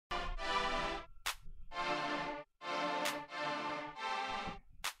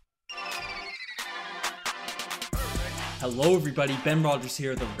Hello everybody, Ben Rogers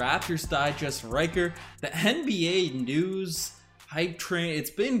here, the Raptors Digest Riker. The NBA news hype train, it's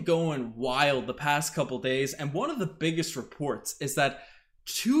been going wild the past couple days, and one of the biggest reports is that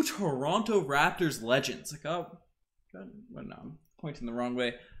two Toronto Raptors legends, I'm pointing the wrong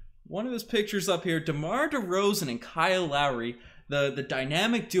way. One of his pictures up here, DeMar DeRozan and Kyle Lowry, the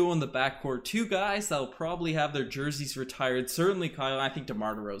dynamic duo in the backcourt, two guys that'll probably have their jerseys retired. Certainly Kyle, I think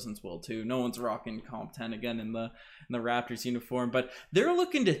DeMar DeRozan's will too. No one's rocking Comp 10 again in the Raptors uniform, but they're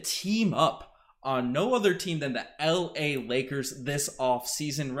looking to team up on no other team than the LA Lakers this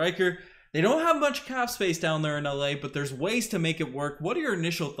offseason. Riker, they don't have much cap space down there in LA, but there's ways to make it work. What are your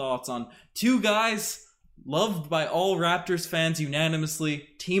initial thoughts on two guys loved by all Raptors fans unanimously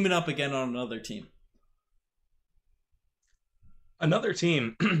teaming up again on another team? Another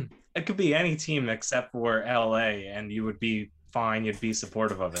team, it could be any team except for LA, and you would be fine, you'd be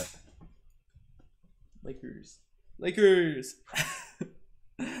supportive of it. Lakers.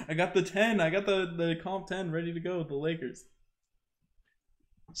 I got the 10. I got the Comp 10 ready to go. The Lakers.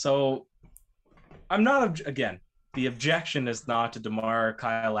 So, I'm not, again, the objection is not to DeMar,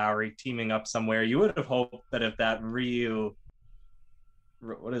 Kyle Lowry teaming up somewhere. You would have hoped that if that reunion.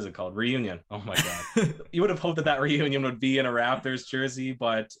 Oh my God. You would have hoped that reunion would be in a Raptors jersey,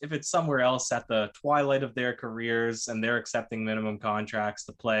 but if it's somewhere else at the twilight of their careers and they're accepting minimum contracts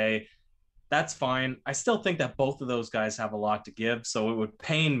to play, that's fine. I still think that both of those guys have a lot to give, so it would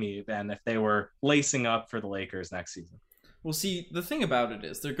pain me then if they were lacing up for the Lakers next season. Well, see, the thing about it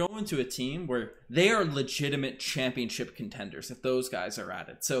is they're going to a team where they are legitimate championship contenders if those guys are at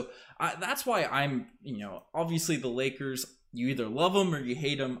it. So that's why I'm, obviously the Lakers, you either love them or you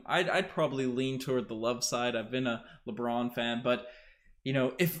hate them. I'd probably lean toward the love side. I've been a LeBron fan, but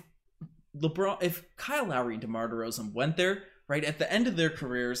if Kyle Lowry and DeMar DeRozan went there, right at the end of their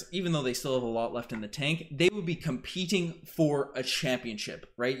careers, even though they still have a lot left in the tank, they would be competing for a championship,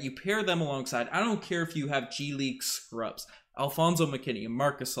 right? You pair them alongside. I don't care if you have G League scrubs, Alfonso McKinney and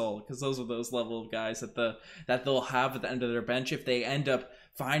Marc Gasol, because those are those level of guys that they'll have at the end of their bench if they end up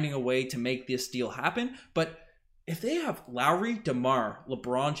finding a way to make this deal happen. But if they have Lowry, DeMar,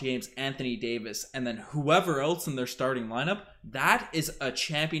 LeBron James, Anthony Davis, and then whoever else in their starting lineup, that is a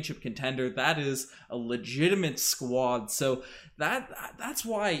championship contender. That is a legitimate squad. So that's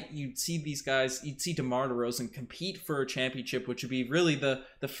why you'd see these guys, you'd see DeMar DeRozan compete for a championship, which would be really the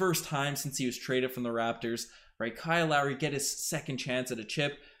first time since he was traded from the Raptors, right? Kyle Lowry get his second chance at a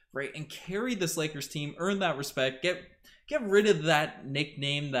chip, right? And carry this Lakers team, earn that respect, get rid of that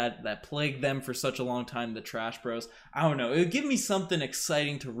nickname that plagued them for such a long time, the Trash Bros. I don't know. It would give me something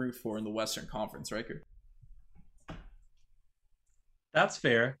exciting to root for in the Western Conference, Riker. That's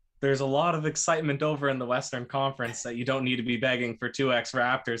fair. There's a lot of excitement over in the Western Conference that you don't need to be begging for 2X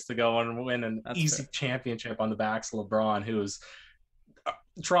Raptors to go and win an easy championship on the backs of LeBron, who's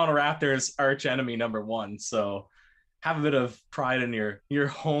Toronto Raptors arch enemy number one. So have a bit of pride in your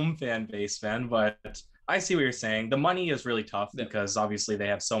home fan base, man. But I see what you're saying. The money is really tough because obviously they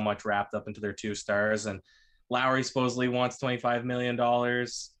have so much wrapped up into their two stars, and Lowry supposedly wants $25 million.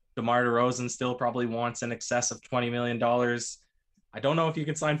 DeMar DeRozan still probably wants in excess of $20 million. I don't know if you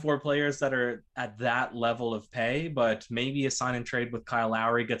can sign 4 players that are at that level of pay, but maybe a sign and trade with Kyle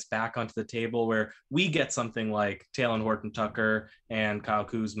Lowry gets back onto the table where we get something like Talen Horton-Tucker and Kyle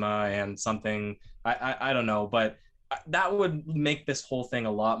Kuzma and something, I don't know, but that would make this whole thing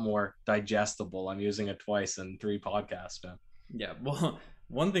a lot more digestible. I'm using it twice in 3 podcasts, man. Yeah, well,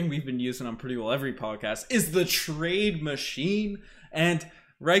 one thing we've been using on pretty well every podcast is the trade machine. And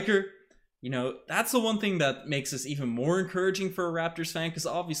Riker, that's the one thing that makes this even more encouraging for a Raptors fan, because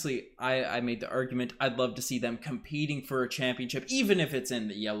obviously I made the argument I'd love to see them competing for a championship, even if it's in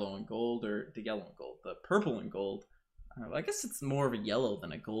the yellow and gold, or the purple and gold. I guess it's more of a yellow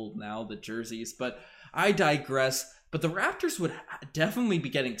than a gold now, the jerseys, but I digress. But the Raptors would definitely be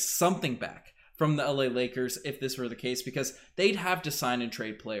getting something back from the LA Lakers if this were the case, because they'd have to sign and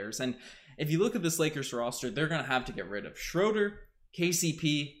trade players. And if you look at this Lakers roster, they're going to have to get rid of Schroeder,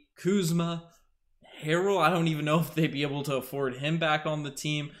 KCP, Kuzma, Harrell. I don't even know if they'd be able to afford him back on the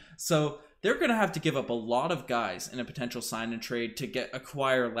team. So they're going to have to give up a lot of guys in a potential sign and trade to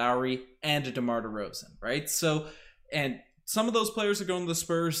acquire Lowry and a DeMar DeRozan, right? So, and some of those players are going to the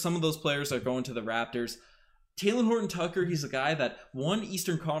Spurs. Some of those players are going to the Raptors. Talen Horton-Tucker, he's a guy that one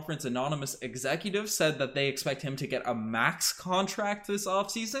Eastern Conference anonymous executive said that they expect him to get a max contract this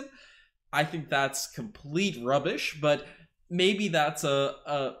offseason. I think that's complete rubbish, but maybe that's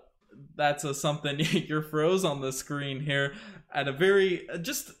a something. You're froze on the screen here at a very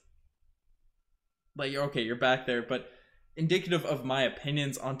you're back there, but indicative of my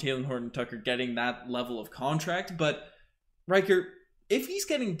opinions on Talen Horton-Tucker getting that level of contract. But Riker, if he's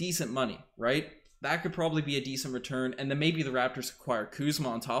getting decent money, right? That could probably be a decent return, and then maybe the Raptors acquire Kuzma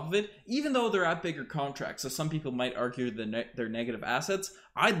on top of it, even though they're at bigger contracts. So some people might argue their negative assets.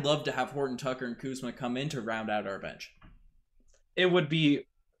 I'd love to have Horton Tucker and Kuzma come in to round out our bench. It would be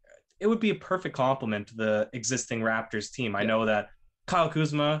a perfect complement to the existing Raptors team. I know that Kyle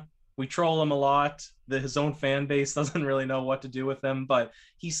Kuzma, we troll him a lot. His own fan base doesn't really know what to do with him, but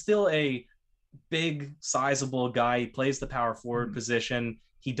he's still a big, sizable guy. He plays the power forward position.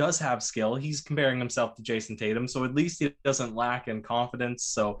 He does have skill. He's comparing himself to Jason Tatum, so at least he doesn't lack in confidence.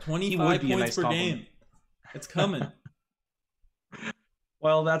 So 25 points per game. It's coming.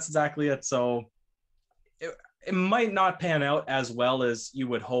 Well, that's exactly it. So it might not pan out as well as you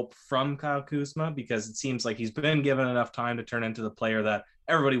would hope from Kyle Kuzma, because it seems like he's been given enough time to turn into the player that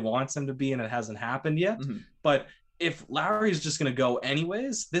everybody wants him to be, and it hasn't happened yet. But if Lowry's just going to go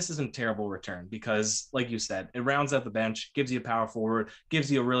anyways, this isn't a terrible return because, like you said, it rounds out the bench, gives you a power forward,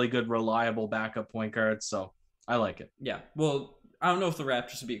 gives you a really good, reliable backup point guard. So I like it. Yeah. Well, I don't know if the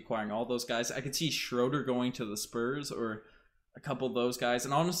Raptors would be acquiring all those guys. I could see Schroeder going to the Spurs or a couple of those guys.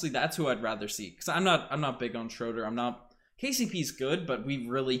 And honestly, that's who I'd rather see, because I'm not big on Schroeder. KCP's good, but we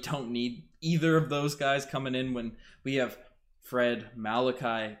really don't need either of those guys coming in when we have Fred,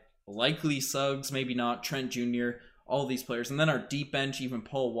 Malachi, likely Suggs, maybe not, Trent Jr., all these players. And then our deep bench, even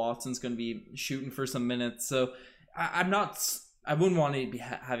Paul Watson's going to be shooting for some minutes. So I wouldn't want to be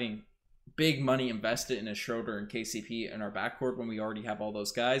having big money invested in a Schroeder and KCP in our backcourt when we already have all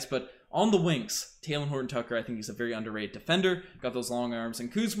those guys. But on the wings, Talen Horton-Tucker, I think he's a very underrated defender. Got those long arms.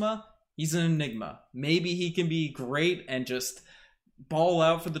 And Kuzma, he's an enigma. Maybe he can be great and just ball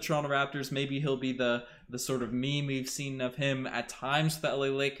out for the Toronto Raptors. Maybe he'll be the sort of meme we've seen of him at times for the LA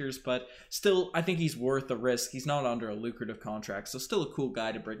Lakers, but still, I think he's worth the risk. He's not under a lucrative contract, so still a cool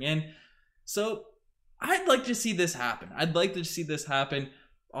guy to bring in. So I'd like to see this happen.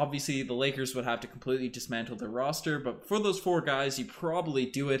 Obviously, the Lakers would have to completely dismantle their roster, but for those four guys, you probably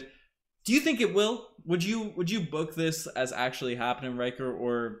do it. Do you think it will? Would you book this as actually happening, Riker,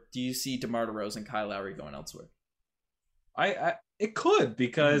 or do you see DeMar DeRozan and Kyle Lowry going elsewhere? It could,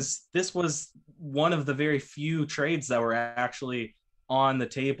 because this was one of the very few trades that were actually on the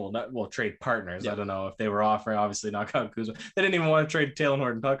table. Trade partners. Yeah. I don't know if they were offering, obviously not Kyle Kuzma. They didn't even want to trade Talen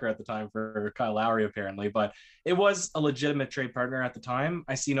Horton-Tucker at the time for Kyle Lowry, apparently, but it was a legitimate trade partner at the time.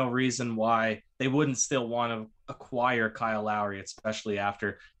 I see no reason why they wouldn't still want to acquire Kyle Lowry, especially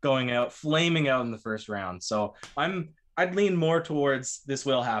after flaming out in the first round. So I'd lean more towards this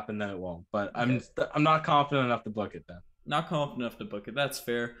will happen than it won't, but I'm not confident enough to book it then. Not confident enough to book it. That's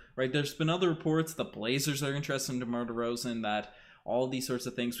fair, right? There's been other reports. The Blazers are interested in DeMar DeRozan, that all these sorts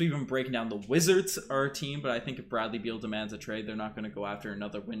of things. We've been breaking down the Wizards are a team, but I think if Bradley Beal demands a trade, they're not going to go after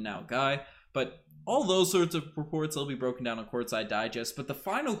another win-now guy. But all those sorts of reports will be broken down on Courtside Digest. But the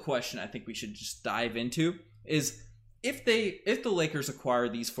final question I think we should just dive into is if the Lakers acquire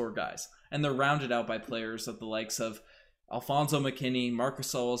these four guys and they're rounded out by players of the likes of Alfonso McKinney, Marc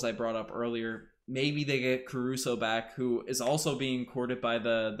Gasol, as I brought up earlier. Maybe they get Caruso back, who is also being courted by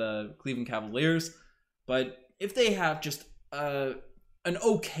the Cleveland Cavaliers. But if they have just a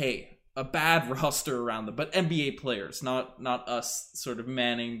bad roster around them, but NBA players, not us sort of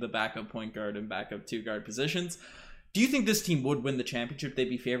manning the backup point guard and backup two guard positions, do you think this team would win the championship? They'd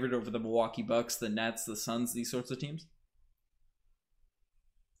be favored over the Milwaukee Bucks, the Nets, the Suns, these sorts of teams?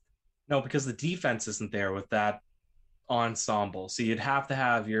 No, because the defense isn't there with that ensemble. So you'd have to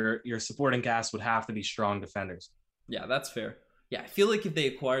have your supporting cast would have to be strong defenders. Yeah, that's fair. Yeah, I feel like if they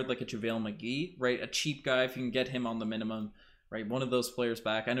acquired like a JaVale McGee, right, a cheap guy, if you can get him on the minimum, right, one of those players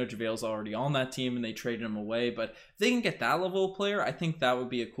back. I know JaVale's already on that team and they traded him away, but if they can get that level of player, I think that would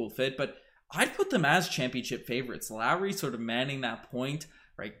be a cool fit. But I'd put them as championship favorites. Lowry sort of manning that point,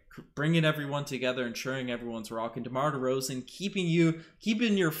 right, bringing everyone together, ensuring everyone's rocking. DeMar DeRozan keeping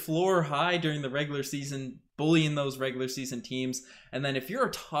your floor high during the regular season, bullying those regular season teams. And then if you're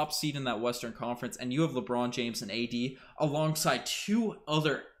a top seed in that Western Conference and you have LeBron James and AD alongside two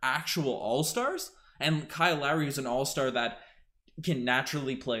other actual all-stars, and Kyle Lowry is an all-star that can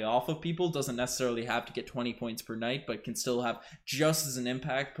naturally play off of people, doesn't necessarily have to get 20 points per night, but can still have just as an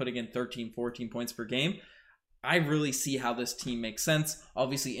impact, putting in 13, 14 points per game. I really see how this team makes sense.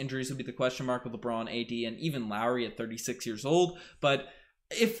 Obviously, injuries would be the question mark with LeBron, AD, and even Lowry at 36 years old. But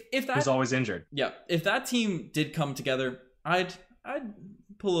if that he's always injured, yeah. If that team did come together, I'd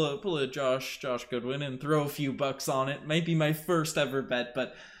pull a Josh Goodwin and throw a few bucks on it. Might be my first ever bet,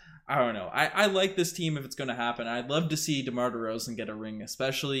 but I don't know. I like this team if it's going to happen. I'd love to see DeMar DeRozan get a ring,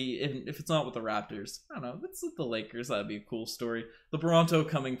 especially if it's not with the Raptors. I don't know. If it's with the Lakers, that'd be a cool story. LeBronto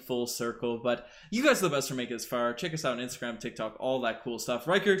coming full circle. But you guys are the best for making this far. Check us out on Instagram, TikTok, all that cool stuff.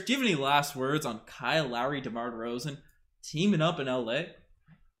 Riker, do you have any last words on Kyle Lowry, DeMar DeRozan teaming up in LA?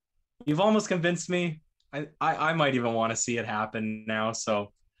 You've almost convinced me. I might even want to see it happen now.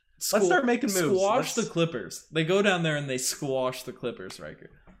 So let's start making moves. Squash the Clippers. They go down there and they squash the Clippers, Riker.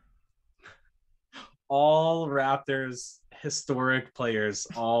 All Raptors historic players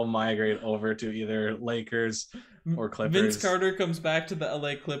all migrate over to either Lakers or Clippers. Vince Carter comes back to the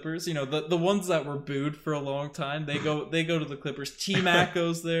LA Clippers. You know, the ones that were booed for a long time. They go to the Clippers. T-Mac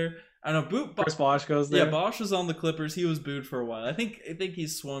goes there. I don't know. Chris Bosh goes there. Yeah, Bosh was on the Clippers. He was booed for a while. I think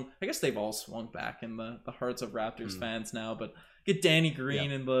he's swung. I guess they've all swung back in the hearts of Raptors fans now. But get Danny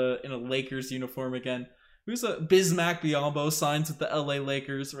Green in a Lakers uniform again. Who's Bismack Biyombo signs with the LA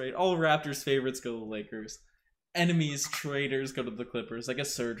Lakers, right? All Raptors favorites go to the Lakers. Enemies, traitors go to the Clippers. I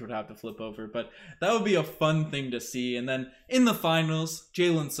guess Serge would have to flip over, but that would be a fun thing to see. And then in the finals,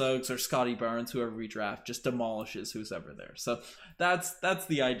 Jalen Suggs or Scotty Barnes, whoever we draft, just demolishes who's ever there. So that's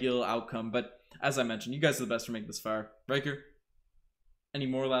the ideal outcome. But as I mentioned, you guys are the best for making this far. Riker, any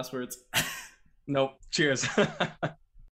more last words? Nope. Cheers.